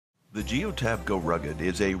The Geotab Go Rugged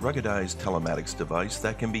is a ruggedized telematics device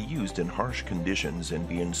that can be used in harsh conditions and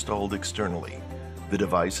be installed externally. The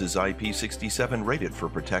device is IP67 rated for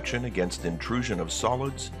protection against intrusion of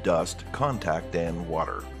solids, dust, contact, and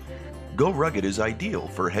water. Go Rugged is ideal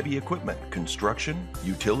for heavy equipment, construction,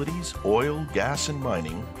 utilities, oil, gas and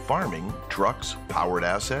mining, farming, trucks, powered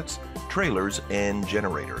assets, trailers, and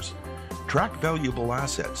generators. Track valuable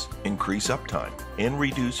assets, increase uptime, and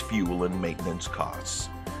reduce fuel and maintenance costs.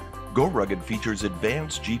 Go Rugged features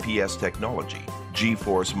advanced GPS technology,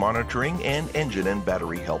 G-force monitoring, and engine and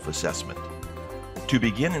battery health assessment. To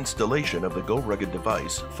begin installation of the Go Rugged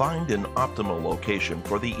device, find an optimal location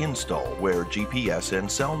for the install where GPS and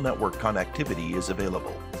cell network connectivity is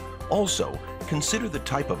available. Also, consider the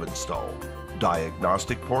type of install: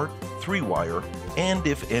 diagnostic port, 3-wire, and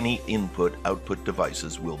if any input-output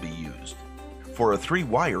devices will be used. For a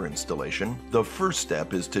 3-wire installation, the first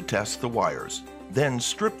step is to test the wires, then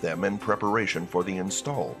strip them in preparation for the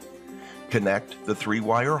install. Connect the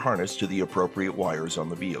 3-wire harness to the appropriate wires on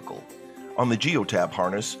the vehicle. On the Geotab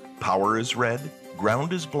harness, power is red,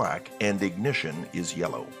 ground is black, and ignition is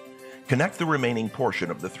yellow. Connect the remaining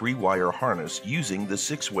portion of the 3-wire harness using the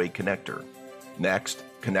 6-way connector. Next,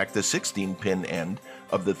 connect the 16-pin end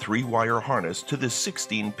of the 3-wire harness to the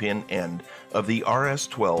 16-pin end of the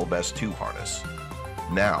RS12S2 harness.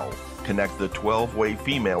 Now, connect the 12-way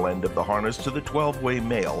female end of the harness to the 12-way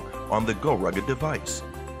male on the Go Rugged device.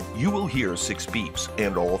 You will hear 6 beeps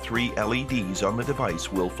and all 3 LEDs on the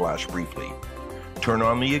device will flash briefly. Turn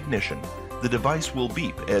on the ignition. The device will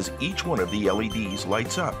beep as each one of the LEDs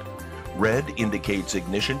lights up. Red indicates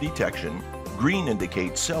ignition detection, green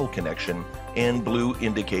indicates cell connection, and blue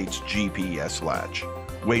indicates GPS latch.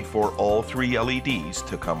 Wait for all 3 LEDs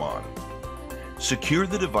to come on. Secure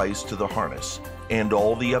the device to the harness and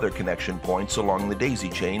all the other connection points along the daisy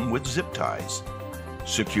chain with zip ties.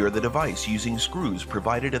 Secure the device using screws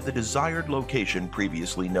provided at the desired location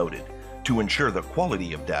previously noted. To ensure the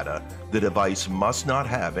quality of data, the device must not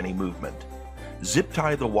have any movement. Zip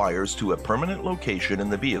tie the wires to a permanent location in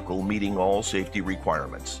the vehicle meeting all safety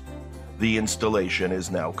requirements. The installation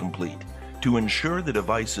is now complete. To ensure the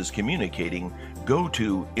device is communicating, go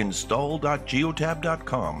to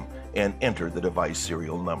install.geotab.com and enter the device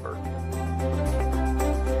serial number.